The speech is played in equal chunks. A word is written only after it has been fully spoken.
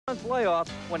layoff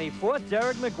when he fought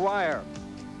Derek McGuire.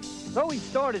 Though he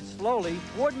started slowly,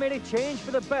 Ward made a change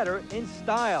for the better in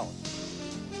style.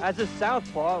 As a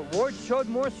southpaw, Ward showed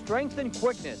more strength and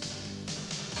quickness.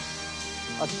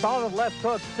 A solid left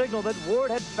hook signaled that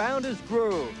Ward had found his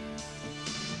groove.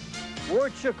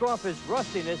 Ward shook off his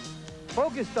rustiness,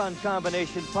 focused on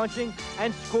combination punching,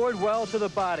 and scored well to the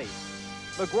body.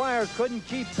 McGuire couldn't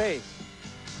keep pace.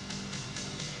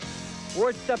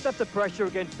 Ward stepped up the pressure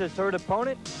against his hurt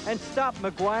opponent and stopped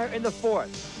McGuire in the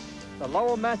fourth. The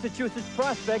Lowell, Massachusetts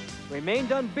prospect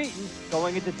remained unbeaten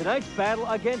going into tonight's battle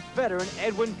against veteran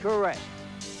Edwin Curet.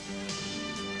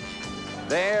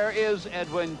 There is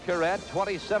Edwin Curet,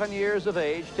 27 years of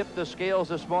age, tipped the scales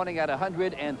this morning at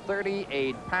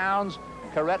 138 pounds.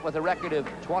 Curet with a record of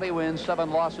 20 wins, 7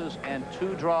 losses, and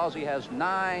 2 draws. He has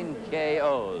 9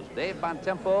 KOs. Dave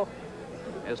Bontempo,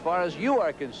 as far as you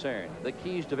are concerned, the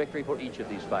keys to victory for each of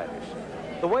these fighters.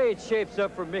 The way it shapes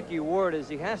up for Mickey Ward is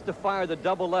he has to fire the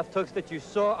double left hooks that you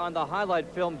saw on the highlight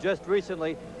film just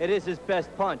recently. It is his best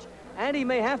punch. And he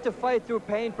may have to fight through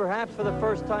pain perhaps for the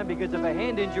first time because of a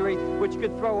hand injury which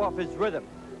could throw off his rhythm.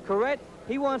 Curet,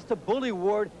 he wants to bully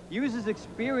Ward, use his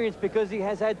experience because he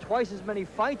has had twice as many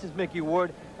fights as Mickey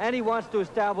Ward, and he wants to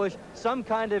establish some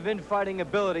kind of infighting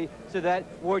ability so that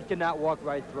Ward cannot walk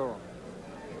right through him.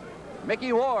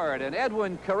 Mickey Ward and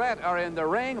Edwin Curet are in the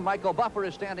ring. Michael Buffer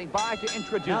is standing by to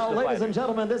introduce now, the ladies fighters. and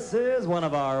gentlemen, this is one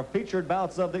of our featured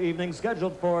bouts of the evening,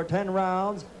 scheduled for 10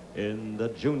 rounds in the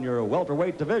junior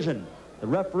welterweight division. The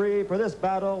referee for this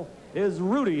battle is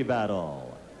Rudy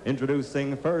Battle.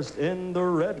 Introducing first in the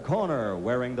red corner,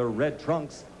 wearing the red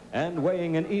trunks and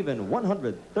weighing an even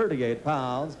 138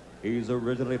 pounds. He's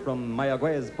originally from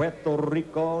Mayagüez, Puerto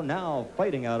Rico, now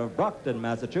fighting out of Brockton,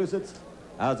 Massachusetts.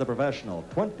 As a professional,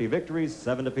 20 victories,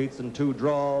 7 defeats, and 2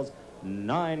 draws,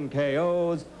 9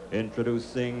 KOs.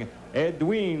 Introducing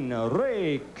Edwin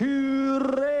Ray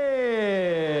Curet.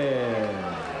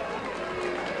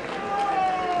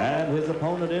 And his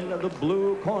opponent in the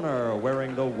blue corner,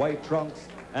 wearing the white trunks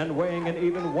and weighing an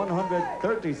even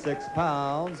 136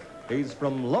 pounds. He's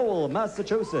from Lowell,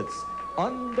 Massachusetts.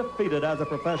 Undefeated as a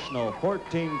professional,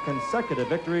 14 consecutive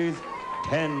victories,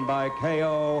 10 by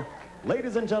KO.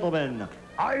 Ladies and gentlemen,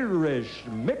 Irish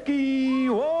Mickey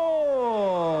Ward.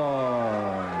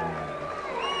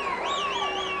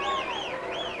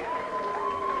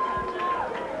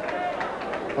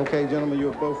 Okay, gentlemen, you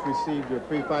have both received your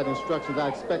pre-fight instructions. I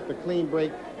expect a clean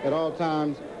break at all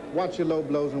times. Watch your low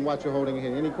blows and watch your holding your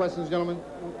head. Any questions, gentlemen?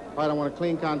 All right, I want a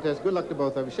clean contest. Good luck to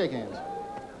both of you. Shake hands.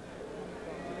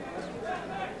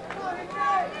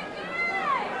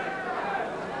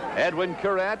 Edwin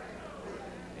Curet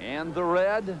in the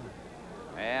red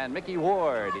and Mickey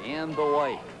Ward in the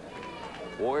white.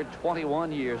 Ward,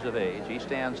 21 years of age. He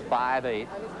stands 5'8",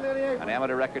 an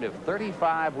amateur record of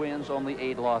 35 wins, only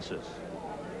 8 losses.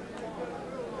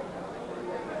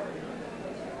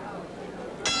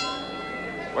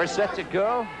 We're set to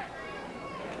go.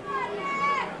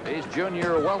 These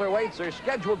junior welterweights are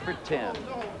scheduled for 10.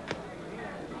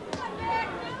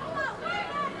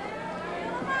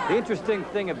 The interesting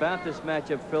thing about this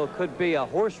matchup, Phil, could be a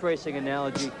horse racing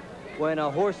analogy. When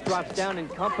a horse drops down in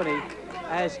company,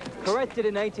 as Curet did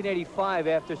in 1985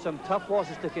 after some tough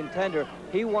losses to contender,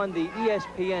 he won the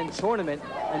ESPN tournament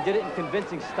and did it in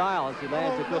convincing style as he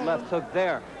lands a good left hook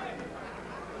there.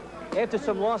 After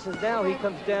some losses now, he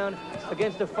comes down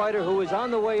against a fighter who is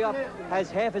on the way up,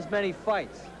 has half as many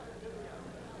fights.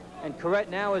 And Curet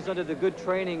now is under the good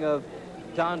training of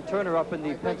Don Turner up in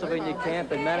the Pennsylvania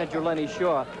camp and manager Lenny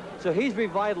Shaw. So he's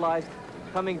revitalized,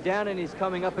 coming down, and he's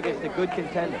coming up against a good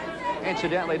contender.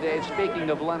 Incidentally, Dave, speaking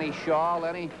of Lenny Shaw,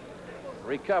 Lenny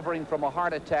recovering from a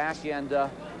heart attack, and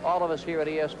all of us here at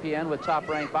ESPN with Top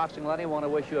Rank Boxing, Lenny, want to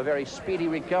wish you a very speedy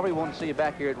recovery. We want to see you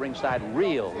back here at ringside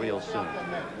real soon.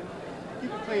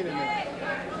 Keep it clean in there.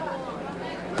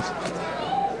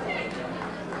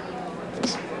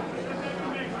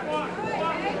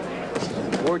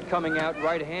 Ward coming out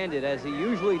right-handed, as he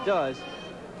usually does.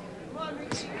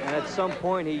 And at some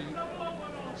point, he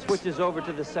switches over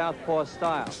to the southpaw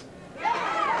style.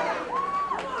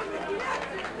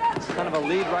 Kind of a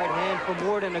lead right hand from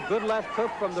Ward, and a good left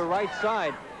hook from the right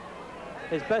side.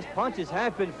 His best punches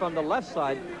have been from the left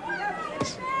side.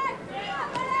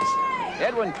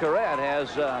 Edwin Curet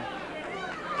has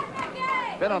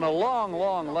been on a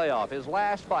long layoff. His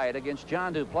last fight against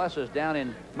John Duplessis down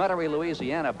in Metairie,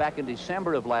 Louisiana back in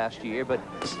December of last year. But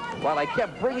while I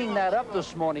kept bringing that up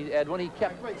this morning, Edwin, he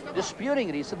kept disputing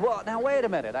it. He said, well, now wait a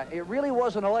minute. It really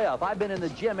wasn't a layoff. I've been in the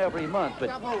gym every month.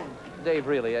 But Dave,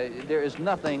 really, there is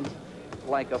nothing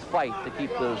like a fight to keep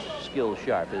those skills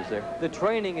sharp, is there? The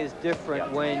training is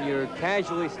different when you're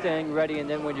casually staying ready and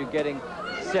then when you're getting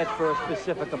set for a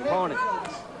specific opponent.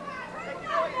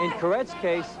 In Curet's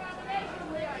case,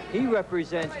 he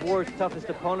represents Ward's toughest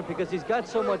opponent because he's got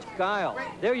so much guile.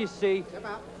 There you see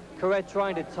Curet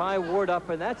trying to tie Ward up,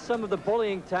 and that's some of the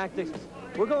bullying tactics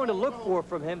we're going to look for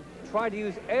from him. Try to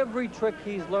use every trick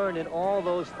he's learned in all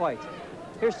those fights.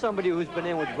 Here's somebody who's been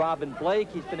in with Robin Blake.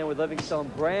 He's been in with Livingstone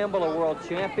Bramble, a world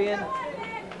champion.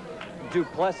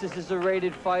 Duplessis is a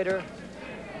rated fighter.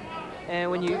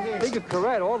 And when you think of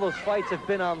Curet, all those fights have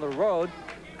been on the road.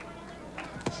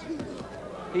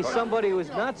 He's somebody who has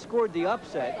not scored the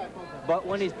upset, but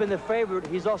when he's been the favorite,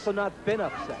 he's also not been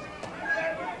upset.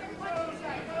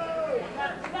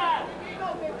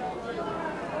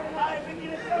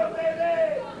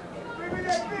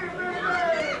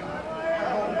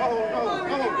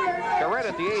 Curet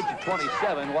at the age of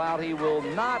 27, while he will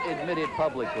not admit it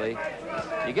publicly,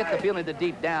 you get the feeling that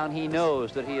deep down he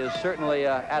knows that he is certainly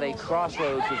at a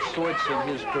crossroads of sorts in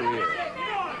his career.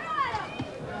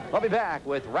 We'll be back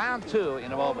with round 2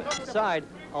 in a moment. Side,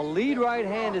 a lead right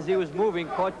hand as he was moving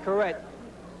caught Curet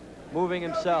moving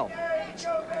himself.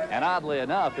 And oddly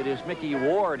enough, it is Mickey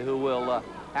Ward who will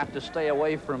have to stay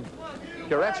away from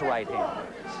Curet's right hand.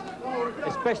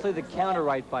 Especially the counter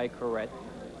right by Curet.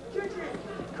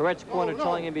 Curet's corner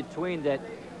telling in between that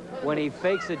when he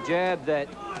fakes a jab that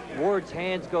Ward's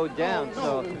hands go down,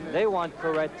 so they want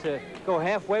Curet to go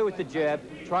halfway with the jab,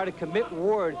 try to commit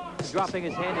Ward dropping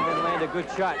his hand and then land a good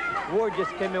shot. Ward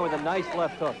just came in with a nice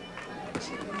left hook.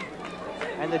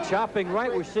 And the chopping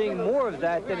right, we're seeing more of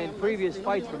that than in previous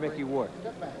fights for Mickey Ward.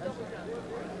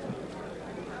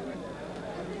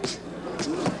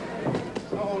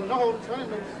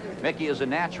 Mickey is a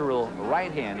natural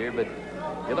right-hander, but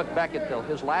you look back at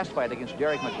his last fight against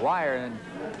Derek McGuire, and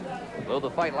though the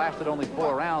fight lasted only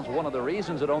 4 rounds, one of the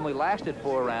reasons it only lasted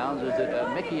 4 rounds is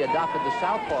that Mickey adopted the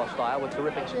southpaw style with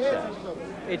terrific success.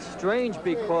 It's strange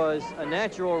because a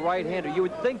natural right-hander, you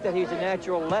would think that he's a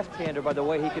natural left-hander by the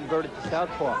way he converted to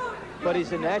southpaw, but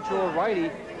he's a natural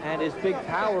righty, and his big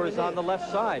power is on the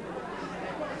left side.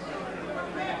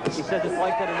 He says it's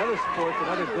like that in other sports,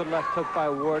 another good left hook by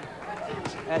Ward.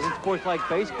 As in sports like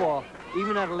baseball,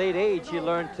 even at a late age, you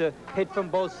learn to hit from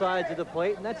both sides of the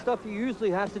plate, and that's stuff you usually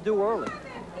have to do early.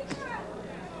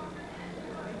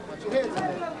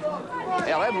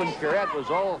 Well, Edwin Curet was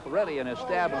already an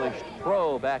established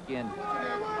pro back in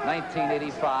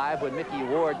 1985 when Mickey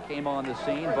Ward came on the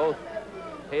scene. Both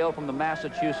hail from the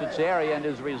Massachusetts area, and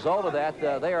as a result of that,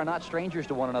 they are not strangers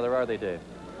to one another, are they, Dave?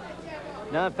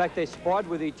 No, in fact, they sparred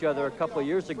with each other a couple of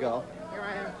years ago.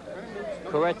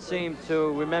 Curet seemed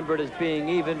to remember it as being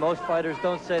even. Most fighters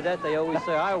don't say that. They always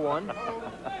say, I won.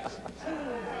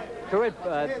 Curet,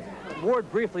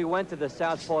 Ward briefly went to the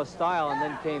southpaw style and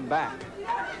then came back.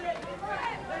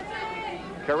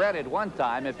 Curet at one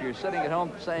time, if you're sitting at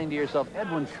home saying to yourself,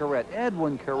 Edwin Curet,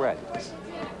 Edwin Curet.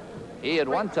 He at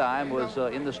one time was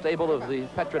in the stable of the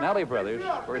Petronelli brothers,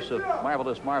 of course, of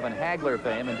marvelous Marvin Hagler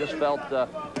fame, and just felt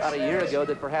about a year ago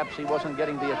that perhaps he wasn't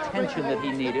getting the attention that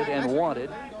he needed and wanted.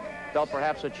 Felt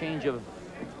perhaps a change of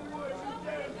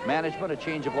management, a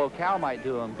change of locale might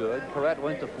do him good. Curet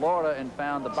went to Florida and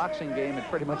found the boxing game had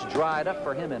pretty much dried up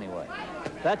for him anyway.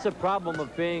 That's a problem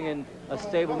of being in a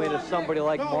stablemate of somebody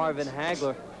like Marvin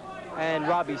Hagler and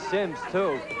Robbie Sims,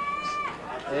 too,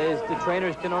 is the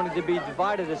trainers can only be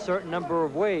divided a certain number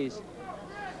of ways.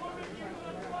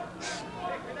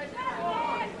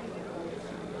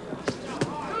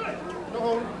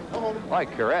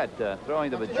 Like Curet,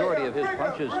 throwing the majority of his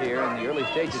punches here in the early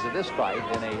stages of this fight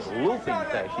in a looping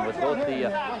fashion with both the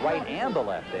right and the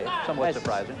left, Dave. Somewhat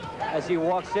surprising. As he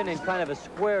walks in kind of a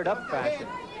squared up fashion.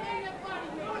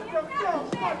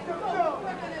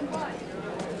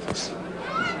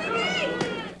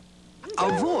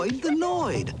 Avoid the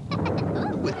Noid.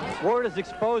 Ward is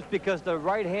exposed because the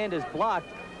right hand is blocked,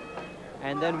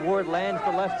 and then Ward lands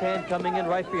the left hand coming in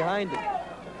right behind it.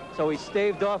 So he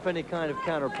staved off any kind of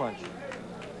counterpunch.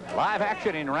 Live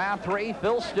action in round 3.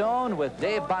 Phil Stone with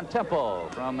Dave Bontempo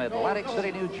from Atlantic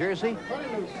City, New Jersey.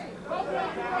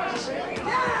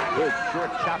 Good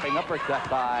short chopping uppercut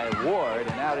by Ward,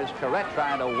 and now it is Curet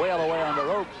trying to wail away on the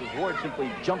ropes as Ward simply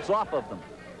jumps off of them.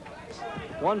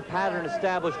 One pattern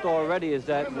established already is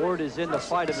that Ward is in the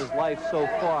fight of his life so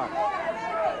far,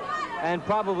 and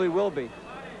probably will be.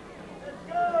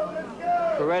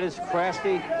 Curet is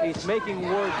crafty. He's making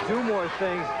Ward do more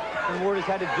things than Ward has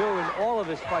had to do in all of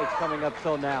his fights coming up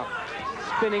till now.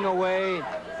 Spinning away,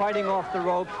 fighting off the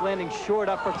ropes, landing short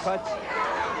uppercuts.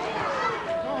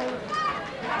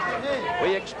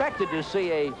 We expected to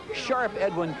see a sharp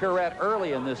Edwin Curet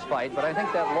early in this fight, but I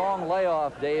think that long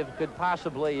layoff, Dave, could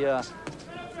possibly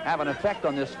have an effect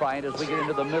on this fight as we get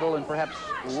into the middle and perhaps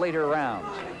later rounds.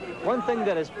 One thing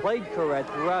that has plagued Curet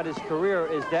throughout his career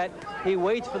is that he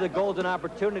waits for the golden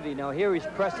opportunity. Now here he's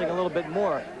pressing a little bit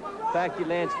more. In fact, he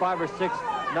lands 5 or 6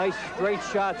 nice straight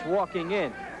shots walking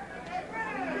in.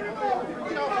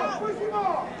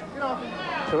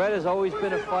 Curet has always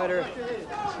been a fighter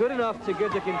good enough to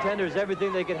give the contenders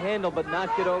everything they can handle, but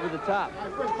not get over the top.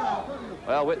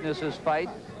 Well, witness his fight.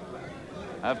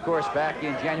 Of course, back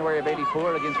in January of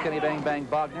 '84 against Kenny Bang Bang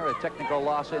Bogner, a technical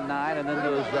loss in 9, and then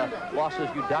those losses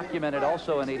you documented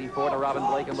also in '84 to Robin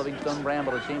Blake and Livingstone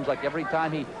Bramble. It seems like every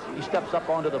time he steps up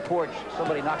onto the porch,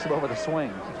 somebody knocks him over the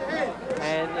swing.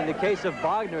 And in the case of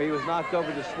Bogner, he was knocked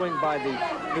over the swing by the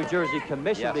New Jersey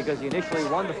Commission because he initially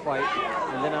won the fight,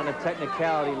 and then on a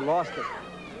technicality lost it.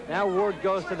 Now Ward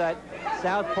goes to that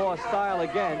southpaw style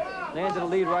again, lands a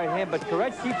lead right hand, but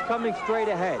Curet keeps coming straight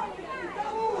ahead.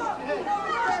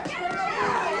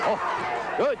 Oh,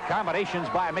 good combinations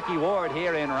by Mickey Ward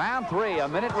here in round 3, a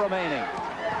minute remaining.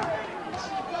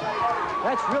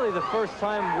 That's really the first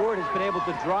time Ward has been able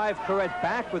to drive Curet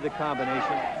back with the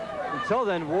combination. Until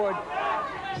then, Ward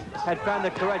had found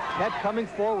that Curet kept coming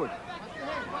forward.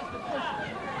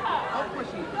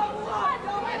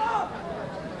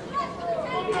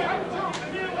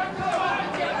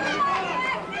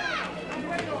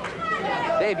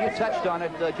 Dave, you touched on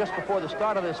it just before the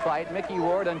start of this fight. Mickey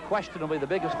Ward, unquestionably the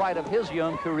biggest fight of his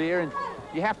young career, and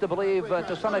you have to believe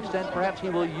to some extent perhaps he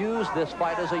will use this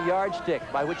fight as a yardstick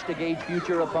by which to gauge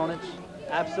future opponents.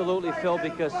 Absolutely, Phil,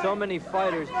 because so many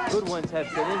fighters, good ones, have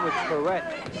been in with Curet,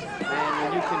 and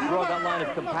when you can draw that line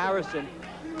of comparison,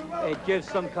 it gives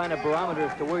some kind of barometer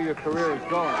as to where your career is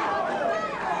going.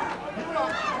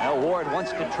 Now Ward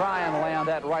wants to try and land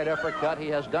that right uppercut. He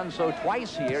has done so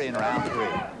twice here in round 3.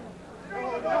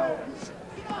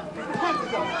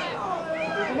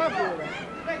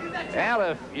 And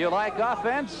if you like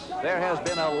offense, there has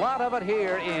been a lot of it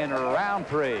here in round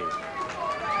 3.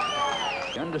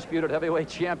 Undisputed heavyweight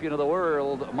champion of the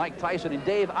world, Mike Tyson. And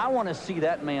Dave, I want to see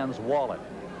that man's wallet.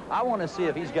 I want to see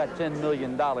if he's got $10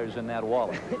 million in that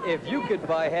wallet. If you could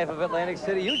buy half of Atlantic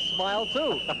City, you'd smile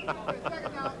too.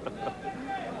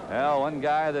 Well, one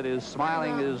guy that is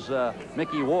smiling is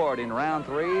Mickey Ward in round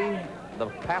 3. The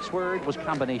password was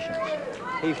combinations.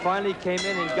 He finally came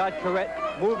in and got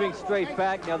Curet moving straight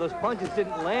back. Now, those punches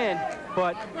didn't land,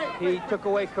 but he took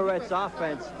away Curet's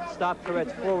offense, stopped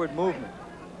Curet's forward movement.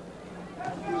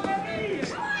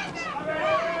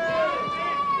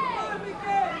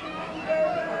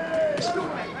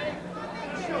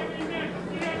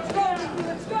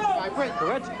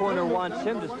 Curet's corner wants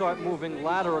him to start moving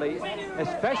laterally,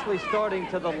 especially starting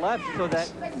to the left so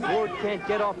that Ward can't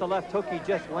get off the left hook he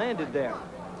just landed there.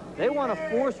 They want to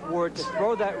force Ward to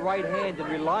throw that right hand and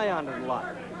rely on it a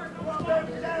lot.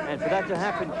 And for that to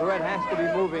happen, Curet has to be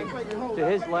moving to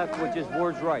his left, which is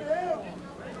Ward's right. A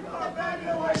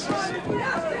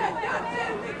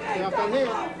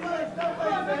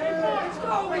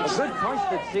good punch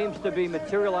that seems to be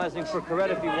materializing for Curet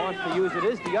if he wants to use it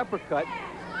is the uppercut,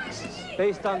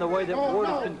 based on the way that Ward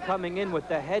has been coming in with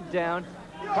the head down,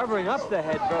 covering up the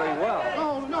head very well.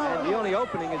 And the only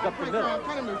opening is up the middle.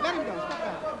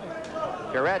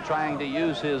 Curet trying to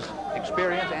use his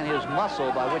experience and his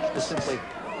muscle by which to simply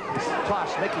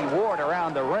toss Mickey Ward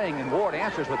around the ring, and Ward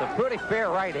answers with a pretty fair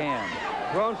right hand.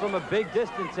 Thrown from a big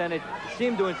distance, and it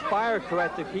seemed to inspire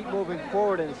Curet to keep moving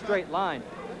forward in a straight line.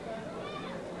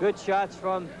 Good shots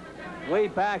from way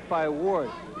back by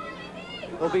Ward.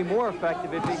 Will be more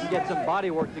effective if he can get some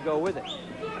body work to go with it.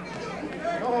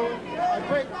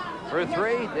 Through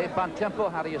 3, Dave Bontempo,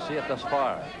 how do you see it thus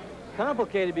far?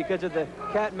 Complicated because of the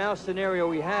cat-mouse scenario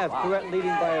we have. Wow. Curet leading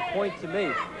by a point to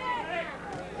me.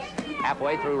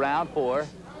 Halfway through round 4.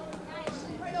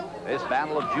 This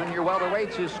battle of junior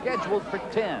welterweights is scheduled for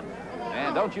 10.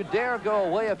 And don't you dare go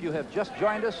away if you have just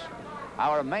joined us.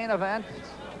 Our main event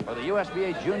for the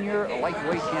USBA Junior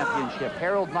Lightweight Championship,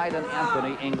 Harold Knight and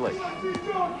Anthony English.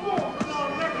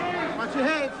 Watch your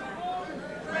heads.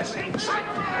 This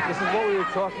is what we were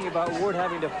talking about, Ward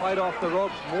having to fight off the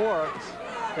ropes more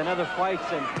than other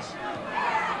fights, and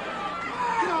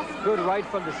good right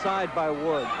from the side by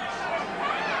Ward.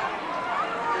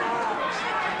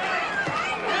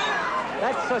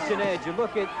 That's such an edge. You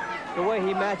look at the way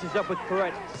he matches up with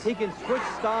Curet. He can switch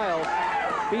styles,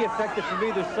 be effective from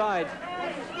either side,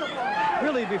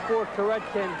 really before Curet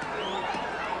can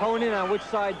hone in on which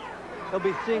side he'll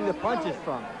be seeing the punches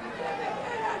from.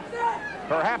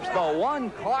 Perhaps the one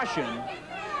caution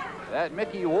that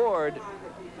Mickey Ward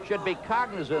should be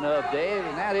cognizant of, Dave,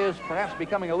 and that is perhaps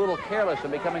becoming a little careless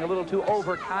and becoming a little too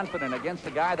overconfident against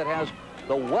a guy that has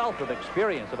the wealth of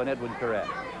experience of an Edwin Curet.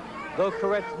 Though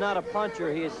Curet's not a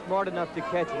puncher, he is smart enough to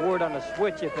catch Ward on a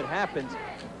switch if it happens.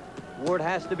 Ward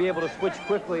has to be able to switch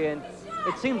quickly, and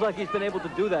it seems like he's been able to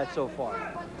do that so far.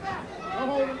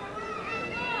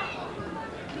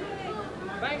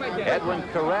 Edwin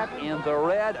Curet in the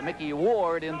red, Mickey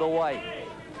Ward in the white.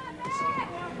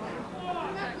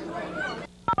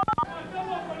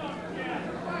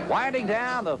 Winding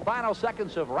down the final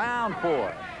seconds of round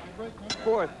 4.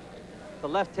 Fourth, the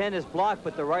left hand is blocked,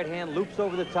 but the right hand loops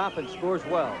over the top and scores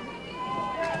well.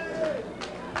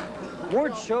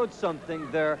 Ward showed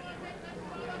something there,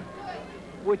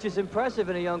 which is impressive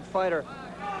in a young fighter.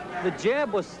 The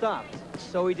jab was stopped,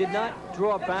 so he did not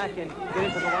draw back and get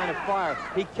into the line of fire.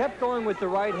 He kept going with the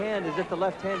right hand as if the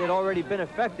left hand had already been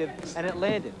effective, and it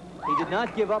landed. He did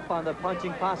not give up on the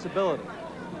punching possibility.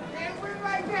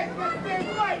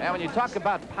 And when you talk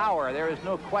about power, there is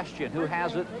no question who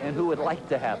has it and who would like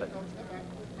to have it.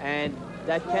 And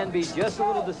that can be just a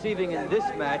little deceiving in this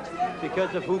match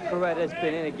because of who Curet has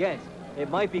been in against. It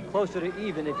might be closer to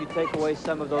even if you take away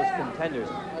some of those contenders.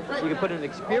 You can put an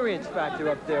experience factor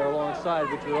up there alongside,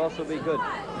 which would also be good.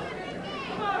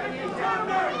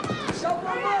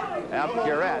 Now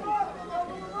Curet,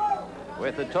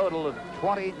 with a total of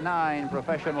 29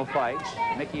 professional fights,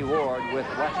 Mickey Ward with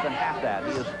less than half that.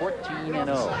 He is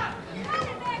 14-0.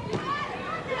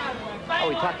 Oh,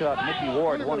 we talked about Mickey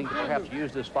Ward wanting to perhaps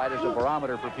use this fight as a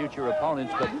barometer for future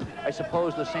opponents, but I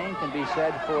suppose the same can be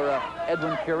said for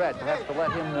Edwin Curet, perhaps to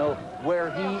let him know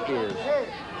where he is.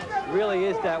 It really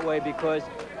is that way because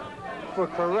for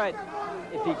Curet,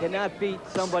 if he cannot beat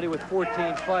somebody with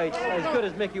 14 fights, as good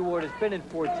as Mickey Ward has been in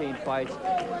 14 fights,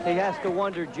 he has to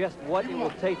wonder just what it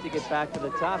will take to get back to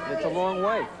the top, and it's a long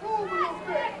way.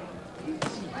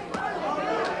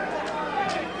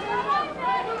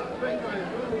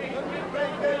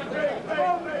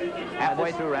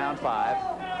 Halfway through round 5.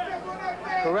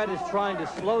 Curet is trying to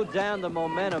slow down the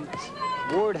momentum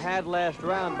Ward had last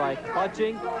round by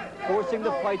clutching, forcing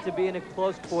the fight to be in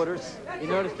close quarters. You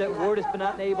notice that Ward has been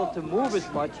not able to move as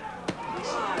much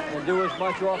and do as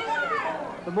much off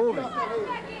the moving.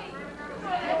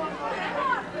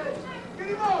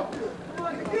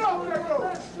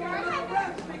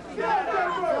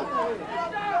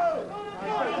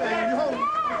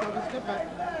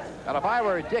 And if I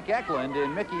were Dick Eklund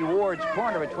in Mickey Ward's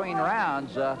corner between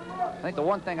rounds, I think the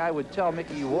one thing I would tell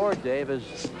Mickey Ward, Dave,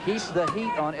 is keep the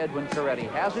heat on Edwin Curet. He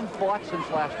hasn't fought since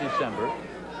last December.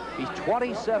 He's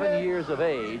 27 years of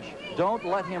age. Don't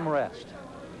let him rest.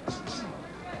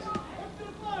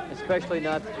 Especially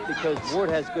not because Ward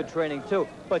has good training too.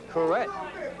 But Curet,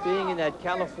 being in that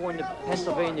California,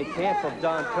 Pennsylvania camp of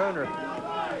Don Turner,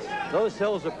 those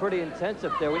hills are pretty intense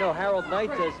up there. We know Harold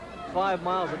Knight does 5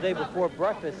 miles a day before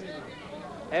breakfast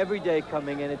every day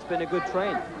coming in. It's been a good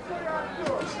train.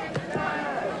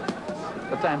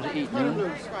 What time's it eat,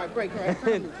 noon? It's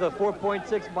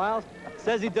 4.6 miles.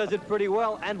 Says he does it pretty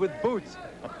well and with boots.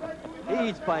 He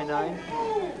eats by 9.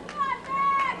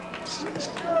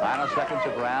 Final seconds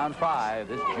of round 5.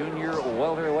 This junior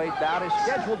welterweight bout is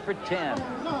scheduled for 10.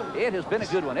 It has been a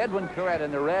good one. Edwin Curet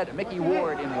in the red, Mickey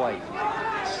Ward in white.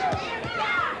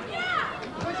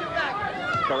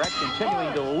 Curet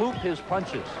continuing to loop his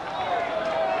punches.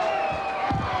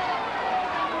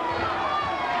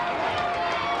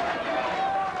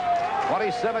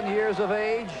 "27 years of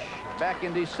age. Back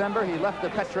in December, he left the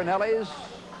Petronellis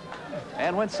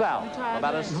and went south,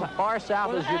 about as far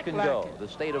south as you can go, the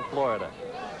state of Florida.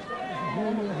 I'm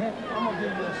gonna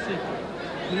give you a secret.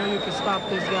 You know you can stop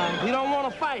this guy. You don't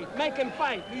want to fight. Make him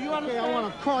fight. Do you understand? Okay, I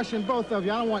want to caution both of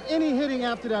you. I don't want any hitting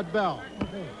after that bell.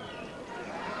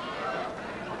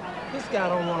 This guy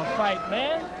don't want to fight,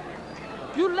 man.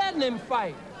 You letting him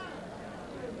fight.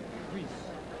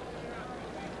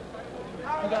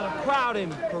 You gotta crowd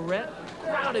him, Curet.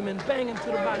 Crowd him and bang him to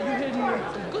the body. You hitting him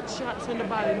some good shots in the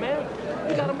body, man.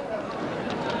 You gotta.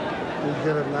 You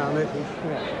get it now, Nicky.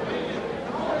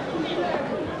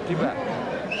 Keep back.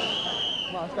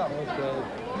 Come on, stop. Let's go.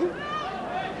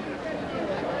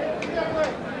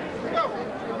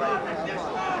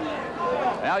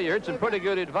 Now, you heard some pretty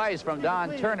good advice from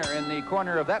Don Turner in the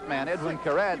corner of that man, Edwin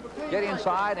Curet. Get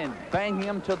inside and bang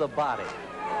him to the body.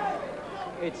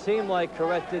 It seemed like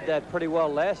Curet did that pretty well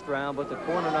last round, but the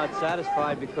corner not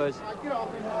satisfied because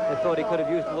they thought he could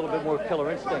have used a little bit more killer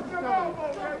instinct.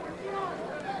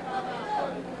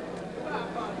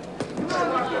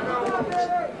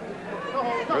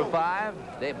 Through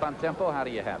 5, Dave Bontempo, how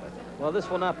do you have it? Well, this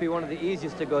will not be one of the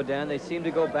easiest to go down. They seem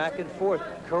to go back and forth.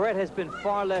 Curet has been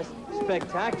far less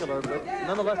spectacular, but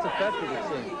nonetheless effective, it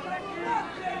seems.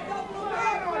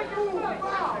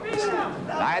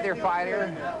 Neither fighter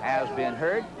has been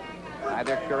hurt.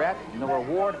 Neither Curet nor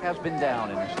Ward has been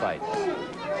down in this fight.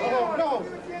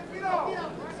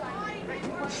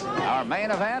 Our main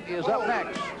event is up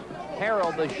next.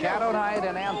 Harold the Shadow Knight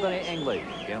and Anthony English.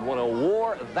 And what a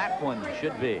war that one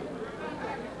should be.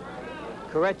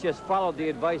 Curet just followed the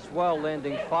advice well,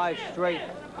 landing 5 straight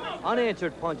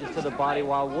unanswered punches to the body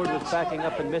while Ward was backing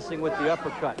up and missing with the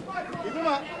uppercut. Keep him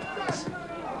up.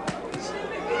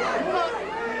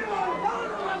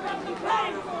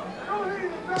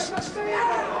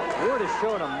 Ward has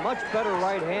shown a much better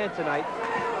right hand tonight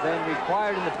than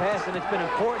required in the past, and it's been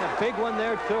important. A big one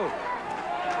there, too.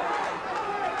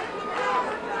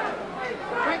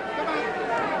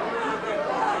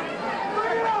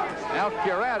 Now,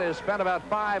 Curet has spent about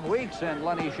 5 weeks in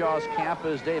Lenny Shaw's camp,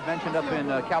 as Dave mentioned, up in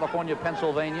California,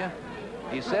 Pennsylvania.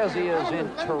 He says he is in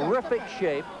terrific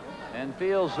shape and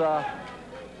feels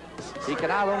he can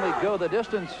not only go the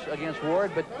distance against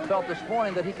Ward, but felt this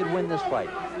morning that he could win this fight.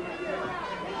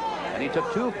 And he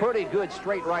took 2 pretty good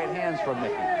straight right hands from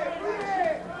Mickey.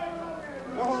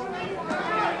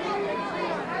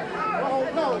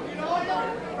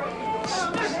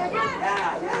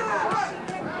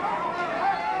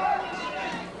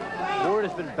 Ward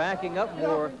has been backing up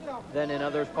more than in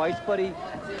other fights, but he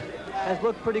has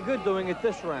looked pretty good doing it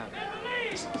this round.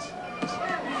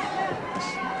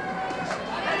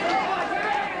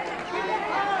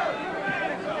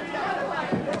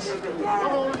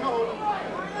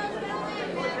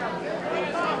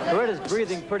 Curet is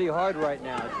breathing pretty hard right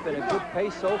now. It's been a good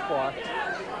pace so far.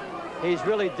 He's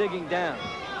really digging down.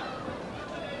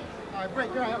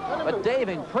 But Dave,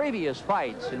 in previous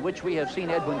fights in which we have seen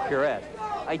Edwin Curet,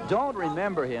 I don't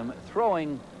remember him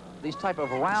throwing these type of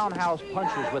roundhouse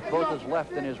punches with both his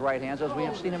left and his right hands as we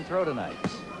have seen him throw tonight.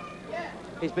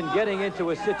 He's been getting into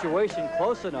a situation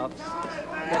close enough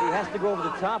that he has to go over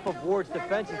the top of Ward's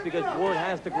defenses because Ward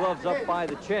has the gloves up by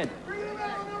the chin.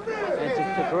 And to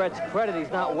Curet's credit,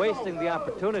 he's not wasting the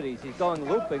opportunities. He's going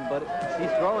looping, but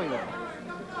he's throwing them.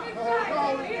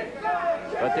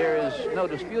 But there is no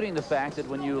disputing the fact that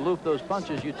when you loop those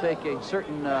punches, you take a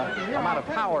certain amount of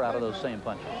power out of those same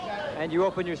punches. And you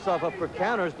open yourself up for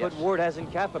counters, but Ward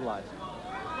hasn't capitalized.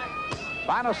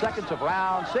 Final seconds of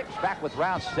round 6, back with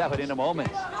round 7 in a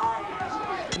moment.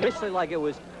 Initially, like it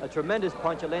was a tremendous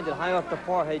punch. It landed high off the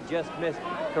forehead, just missed.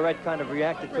 Curet kind of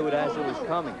reacted to it as it was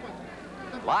coming.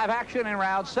 Live action in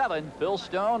round 7. Phil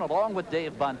Stone along with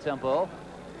Dave Bontempo.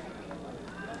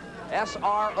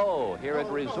 SRO here at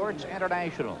Resorts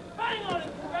International.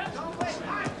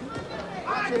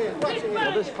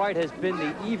 Well, this fight has been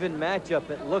the even matchup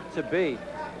it looked to be.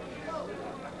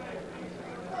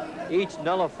 Each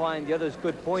nullifying the other's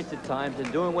good points at times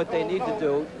and doing what they need to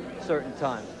do certain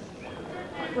times.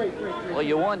 Well,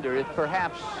 you wonder if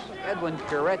perhaps Edwin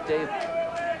Curet, Dave,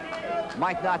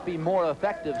 might not be more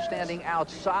effective standing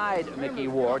outside Mickey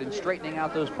Ward and straightening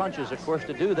out those punches. Of course,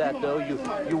 to do that, though,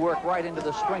 you work right into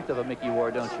the strength of a Mickey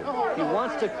Ward, don't you? He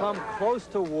wants to come close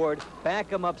to Ward, back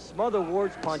him up, smother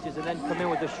Ward's punches, and then come in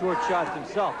with the short shots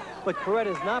himself. But Curet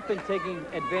has not been taking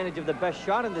advantage of the best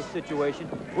shot in this situation,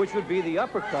 which would be the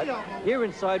uppercut. Here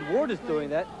inside, Ward is doing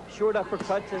that. Short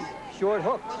uppercuts and short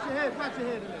hooks.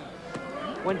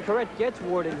 When Curet gets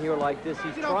Ward in here like this,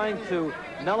 he's trying to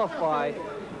nullify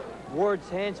Ward's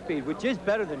hand speed, which is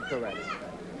better than Curet's.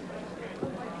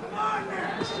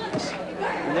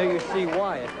 And there you see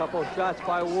why. A couple of shots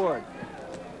by Ward.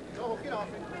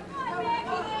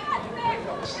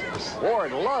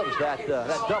 Ward loves that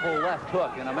double left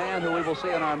hook, and a man who we will see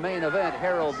in our main event,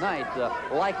 Harold Knight,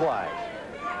 likewise.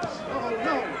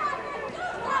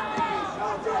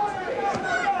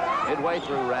 Midway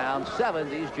through round 7,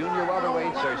 these junior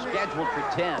welterweights are scheduled for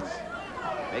 10.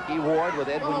 Mickey Ward with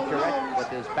Edwin Curet with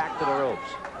his back to the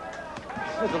ropes.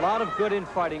 There's a lot of good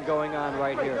infighting going on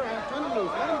right here.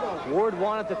 Ward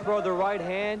wanted to throw the right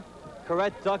hand.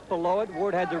 Curet ducked below it.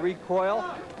 Ward had to recoil.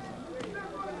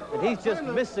 And he's just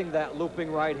missing that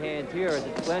looping right hand here as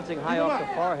it's glancing high off the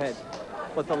forehead.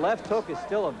 But the left hook is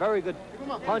still a very good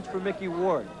punch for Mickey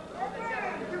Ward.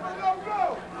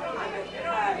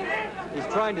 He's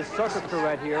trying to sucker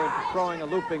Curet here into throwing a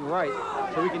looping right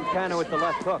so he can counter with the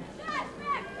left hook.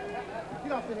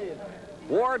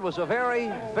 Ward was a very,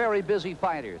 very busy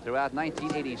fighter throughout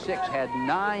 1986, had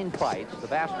 9 fights, the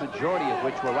vast majority of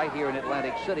which were right here in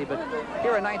Atlantic City. But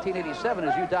here in 1987,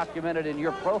 as you documented in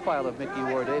your profile of Mickey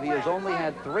Ward, Dave, he has only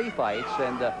had 3 fights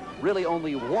and really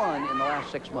only 1 in the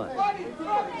last 6 months.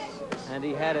 And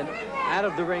he had an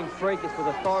out-of-the-ring fracas with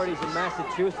authorities in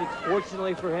Massachusetts.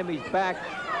 Fortunately for him, he's back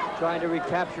trying to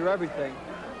recapture everything.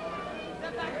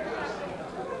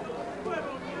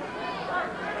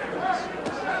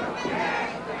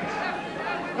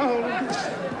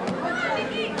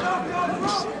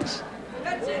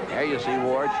 There you see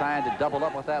Ward trying to double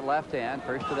up with that left hand,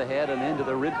 first to the head and into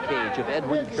the rib cage of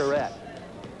Edwin Curet.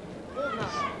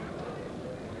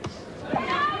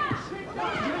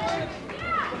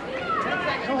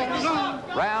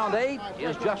 Round 8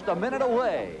 is just a minute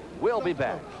away. We'll be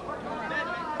back.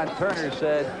 And Turner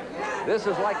said, this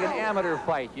is like an amateur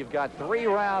fight. You've got 3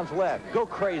 rounds left. Go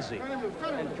crazy.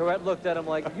 And Curet looked at him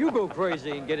like, you go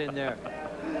crazy and get in there.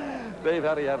 Dave,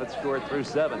 how do you have it scored through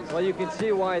 7? Well, you can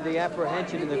see why the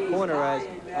apprehension in the corner, as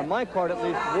on my part at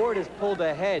least, Ward has pulled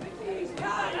ahead,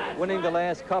 winning the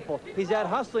last couple. He's out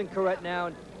hustling Curet now,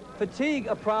 and fatigue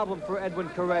a problem for Edwin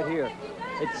Curet here.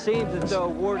 It seems as though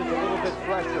Ward is a little bit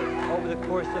fresher over the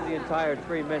course of the entire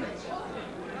 3 minutes.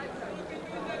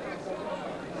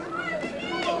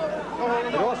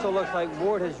 It also looks like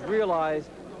Ward has realized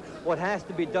what has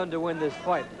to be done to win this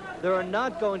fight. There are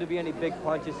not going to be any big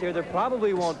punches here. There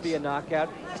probably won't be a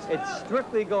knockout. It's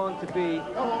strictly going to be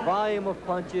volume of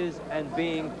punches and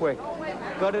being quick.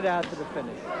 Gut it out to the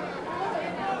finish.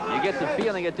 You get the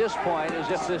feeling at this point as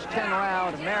if this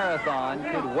 10-round marathon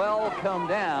could well come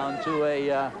down to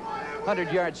a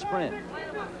 100-yard sprint.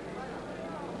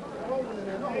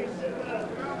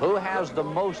 Who has the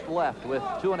most left with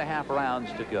 2.5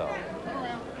 rounds to go?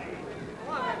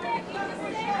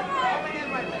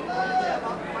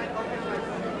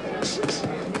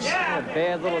 A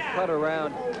bad little cut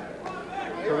around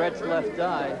Curet's left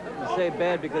eye. I say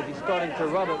bad because he's starting to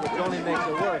rub it, which only makes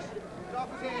it worse.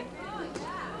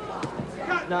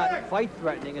 It's not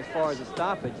fight-threatening as far as a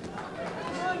stoppage.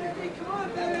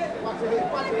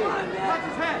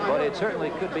 But it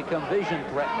certainly could become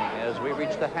vision-threatening as we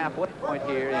reach the halfway point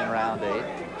here in round 8.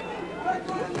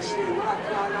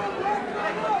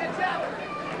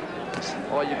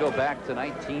 Or you go back to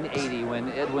 1980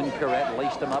 when Edwin Curet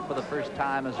laced him up for the first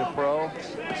time as a pro.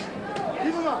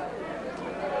 Keep him up.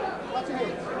 Watch your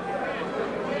head.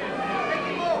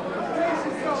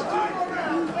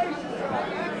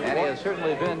 And he has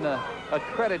certainly been a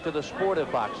credit to the sport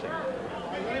of boxing.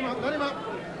 Let him up, let him up.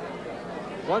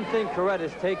 One thing Curet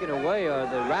has taken away are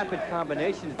the rapid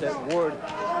combinations that Ward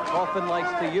often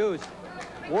likes to use.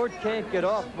 Ward can't get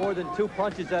off more than 2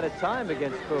 punches at a time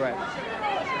against Curet.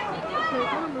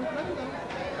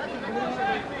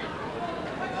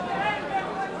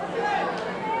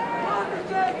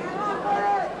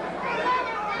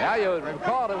 Now you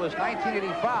recall it was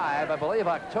 1985, I believe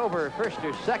October 1st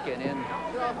or 2nd, in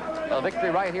a victory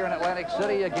right here in Atlantic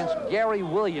City against Gary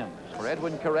Williams for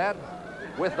Edwin Curet.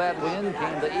 With that win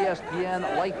came the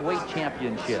ESPN Lightweight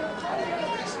Championship.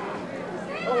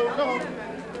 Oh, no.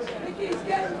 He's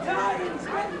getting tired. He's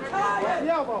getting tired.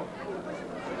 The elbow.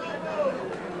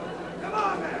 Come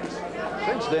on, man.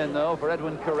 Since then, though, for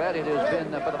Edwin Curet, it has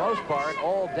been, for the most part,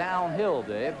 all downhill,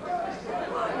 Dave.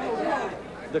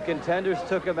 The contenders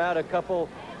took him out, a couple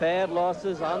bad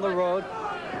losses on the road.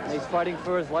 And he's fighting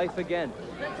for his life again.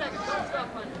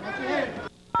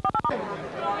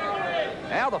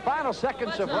 Now the final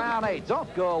seconds of round 8.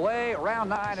 Don't go away. Round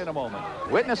 9 in a moment.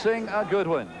 Witnessing a good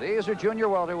one. These are junior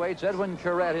welterweights. Edwin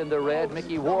Curet in the red,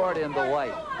 Mickey Ward in the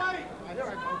white.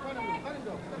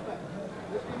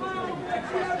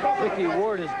 Mickey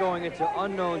Ward is going into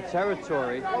unknown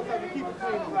territory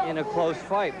in a close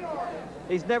fight.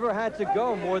 He's never had to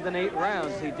go more than 8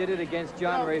 rounds. He did it against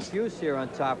John Ray Fuse here on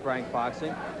Top Rank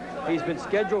Boxing. He's been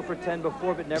scheduled for 10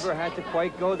 before, but never had to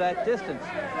quite go that distance.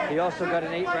 He also got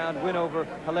an 8-round win over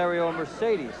Hilario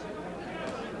Mercedes.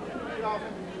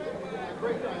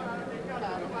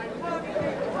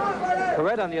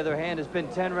 Curet, on the other hand, has been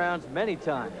 10 rounds many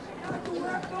times.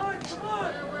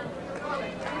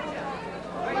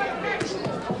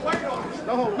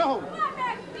 No hold, no hold.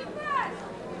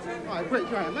 All right, break,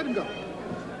 try it. Let him go.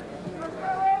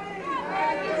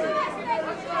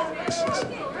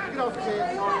 Get off his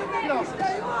head. Get off.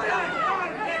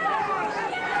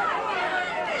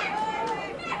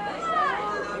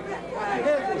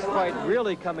 This fight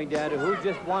really coming down to who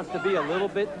just wants to be a little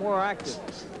bit more active.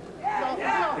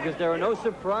 because there are no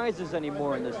surprises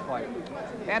anymore in this fight.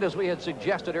 And as we had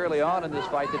suggested early on in this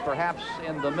fight, that perhaps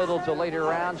in the middle to later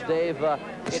rounds, Dave,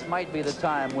 it might be the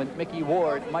time when Mickey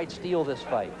Ward might steal this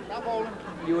fight.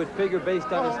 You would figure based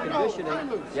on his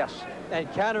conditioning. Yes.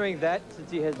 And countering that, since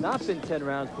he has not been 10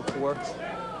 rounds before,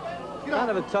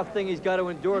 kind of a tough thing he's got to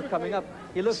endure coming up.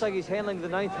 He looks like he's handling the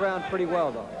 9th round pretty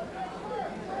well, though.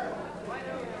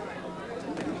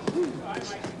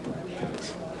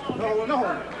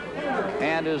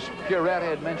 And as Curet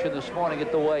had mentioned this morning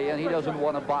at the weigh-in, he doesn't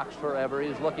want to box forever.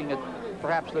 He's looking at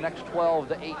perhaps the next 12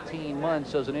 to 18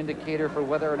 months as an indicator for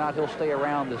whether or not he'll stay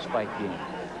around this fight game.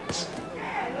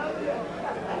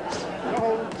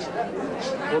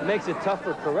 What makes it tough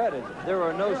for Curet is there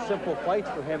are no simple fights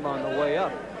for him on the way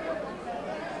up.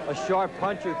 A sharp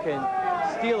puncher can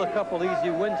steal a couple easy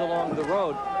wins along the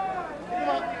road.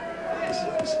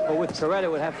 But with Curet,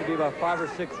 it would have to be about 5 or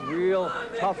 6 real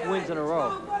tough wins in a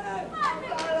row.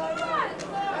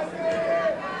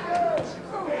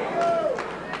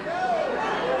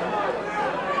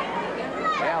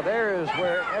 Now there is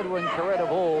where Edwin Curet of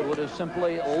old would have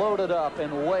simply loaded up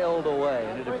and wailed away.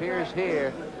 And it appears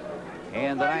here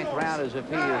in the 9th round as if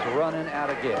he is running out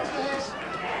of gas.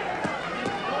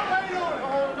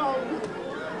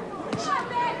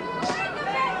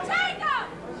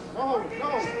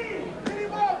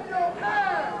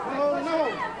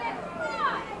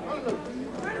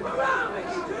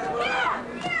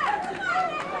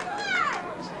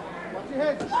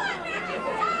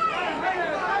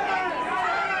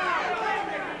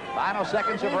 Final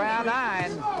seconds of round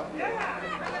 9.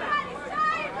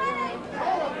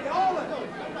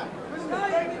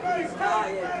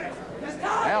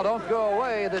 Now don't go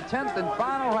away. The 10th and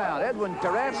final round. Edwin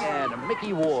Curet and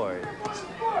Mickey Ward.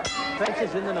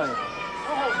 Fences in the 9th.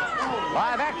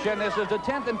 Live action. This is the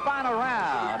 10th and final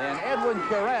round. And Edwin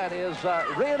Curet is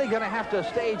really going to have to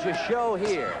stage a show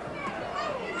here.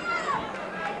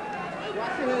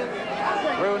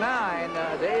 Through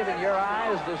 9, Dave, in your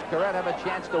eyes, does Curet have a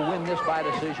chance to win this by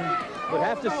decision? Would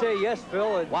have to say yes,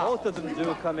 Phil, and both of them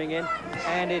do coming in.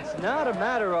 And it's not a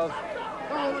matter of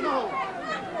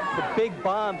the big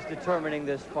bombs determining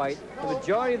this fight. The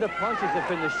majority of the punches have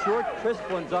been the short, crisp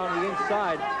ones on the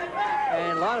inside.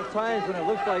 And a lot of times when it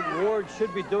looks like Ward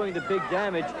should be doing the big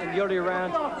damage in the earlier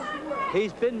rounds,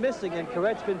 he's been missing, and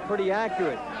Curet's been pretty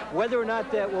accurate. Whether or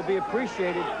not that will be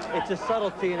appreciated, it's a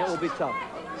subtlety, and it will be tough.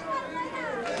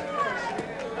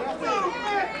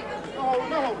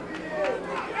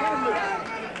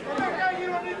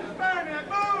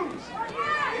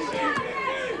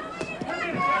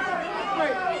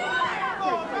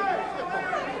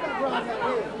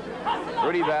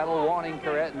 Pretty battle, warning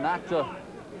Curet not to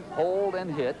hold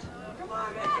and hit.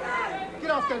 Get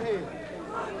off that head.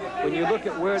 When you look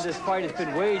at where this fight has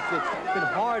been waged, it's been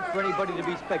hard for anybody to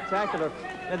be spectacular.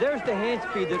 Now there's the hand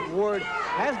speed that Ward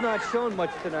has not shown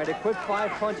much tonight. A quick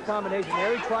 5-punch combination.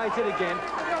 There he tries it again.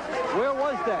 Where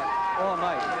was that all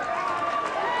night?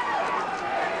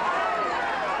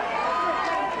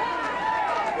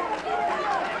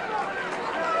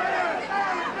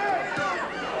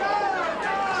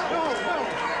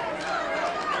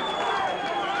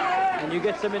 You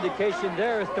get some indication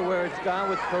there as to where it's gone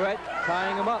with Curet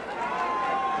tying him up.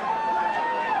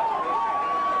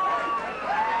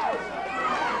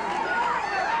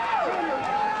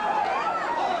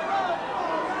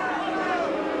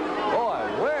 Boy,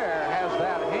 where has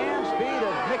that hand speed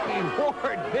of Mickey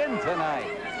Ward been tonight?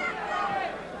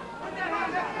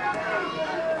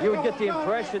 You would get the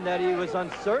impression that he was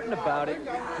uncertain about it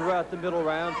throughout the middle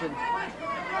rounds and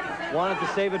wanted to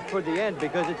save it for the end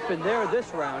because it's been there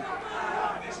this round.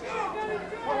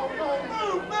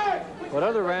 But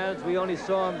other rounds, we only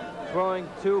saw him throwing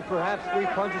 2, perhaps 3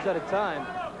 punches at a time.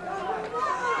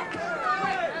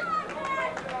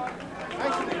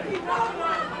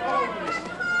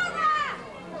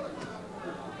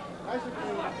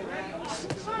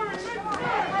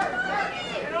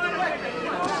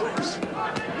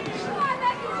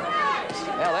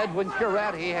 Well, Edwin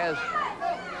Curet, he has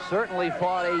certainly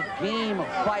fought a game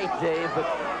fight, Dave, but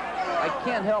I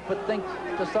can't help but think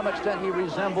to some extent he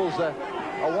resembles a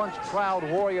once proud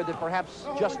warrior that perhaps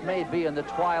just may be in the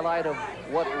twilight of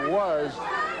what was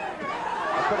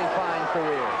a pretty fine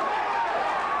career.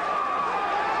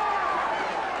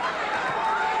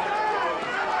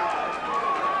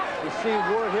 You see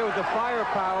Ward here with the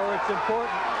firepower. It's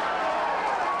important.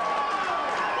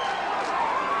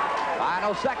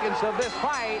 Final seconds of this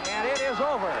fight, and it is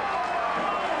over.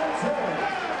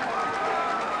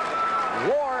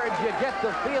 Ward, you get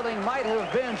the feeling, might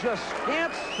have been just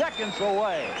scant seconds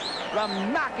away from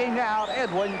knocking out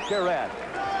Edwin Curet.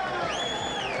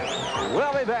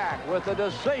 We'll be back with the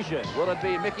decision. Will it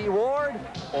be Mickey Ward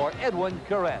or Edwin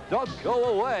Curet? Don't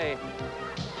go away.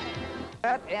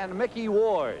 Curet and Mickey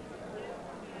Ward.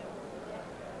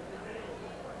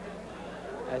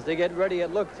 As they get ready,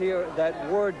 it looked here that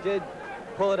Ward did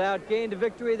pull it out, gained a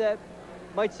victory that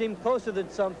might seem closer than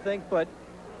some think, but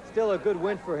still a good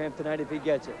win for him tonight if he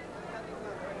gets it.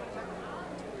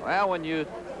 Well, when you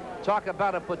talk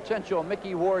about a potential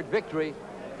Mickey Ward victory,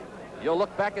 you'll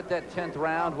look back at that 10th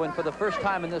round when, for the first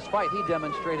time in this fight, he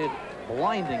demonstrated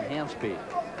blinding hand speed.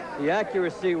 The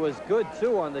accuracy was good,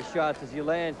 too, on the shots as he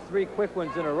lands 3 quick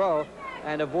ones in a row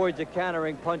and avoids a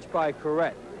countering punch by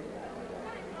Curet.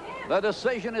 The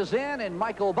decision is in, and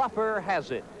Michael Buffer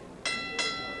has it.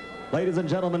 Ladies and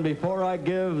gentlemen, before I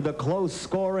give the close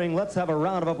scoring, let's have a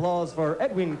round of applause for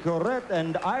Edwin Curet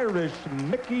and Irish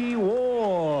Mickey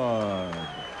Ward.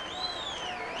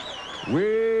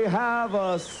 We have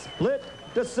a split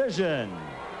decision.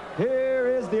 Here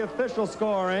is the official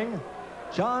scoring.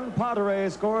 John Potere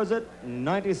scores it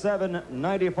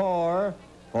 97-94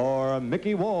 for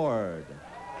Mickey Ward.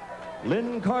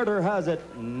 Lynn Carter has it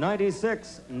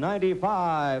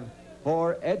 96-95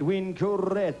 for Edwin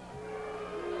Curet.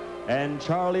 And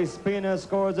Charlie Spina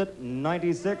scores it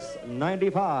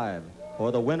 96-95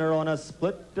 for the winner on a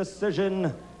split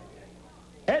decision,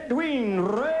 Edwin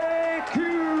Ray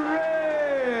Curet.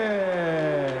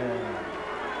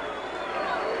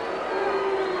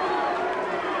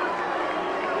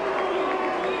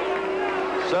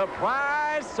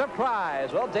 Surprise,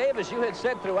 surprise. Well, Dave, as you had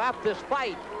said throughout this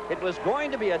fight, it was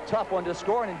going to be a tough one to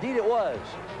score, and indeed it was.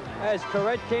 As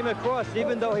Curet came across,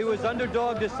 even though he was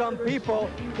underdog to some people,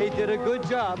 he did a good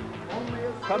job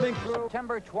coming through.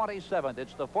 September 27th,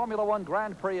 it's the Formula One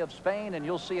Grand Prix of Spain, and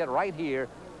you'll see it right here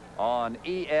on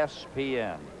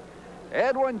ESPN.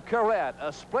 Edwin Curet,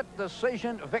 a split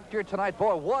decision victor tonight.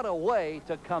 Boy, what a way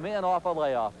to come in off a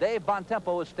layoff. Dave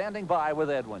Bontempo is standing by with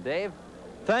Edwin. Dave?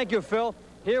 Thank you, Phil.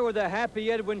 Here with a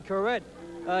happy Edwin Curet.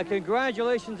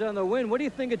 Congratulations on the win. What do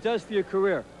you think it does for your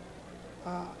career?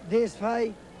 This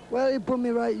fight, well, it put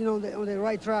me right, on the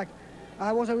right track.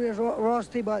 I wasn't really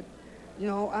rusty, but,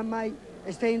 I might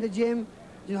stay in the gym.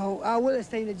 I will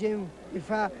stay in the gym and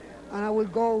I will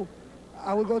go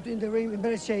in the ring in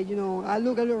better shape. I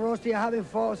look a little rusty. I haven't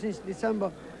fought since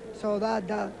December, so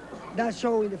that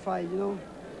showed in the fight.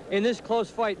 In this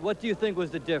close fight, what do you think was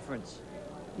the difference?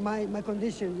 My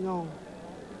condition.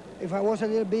 If I was a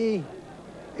little bit,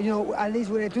 at least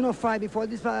with a tune-up fight before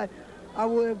this fight, I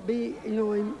would be,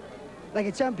 like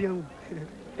a champion.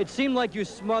 It seemed like you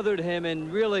smothered him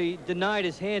and really denied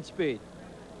his hand speed.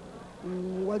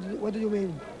 What do you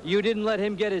mean? You didn't let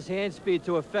him get his hand speed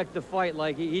to affect the fight.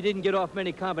 Like he didn't get off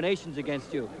many combinations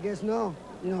against you. I guess no.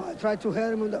 I tried to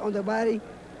hurt him on the body.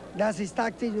 That's his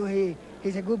tactic.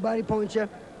 He's a good body puncher.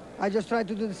 I just tried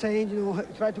to do the same.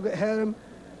 Try to hurt him.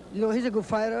 He's a good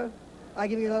fighter. I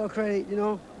give him a lot of credit.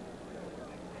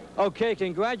 Okay,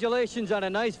 congratulations on a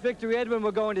nice victory, Edwin.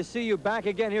 We're going to see you back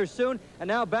again here soon. And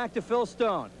now back to Phil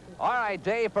Stone. All right,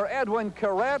 Dave, for Edwin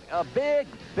Curet, a big,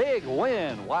 big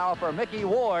win. While for Mickey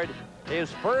Ward, his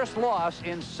first loss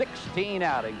in 16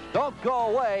 outings. Don't go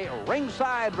away.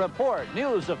 Ringside Report.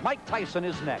 News of Mike Tyson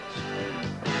is next.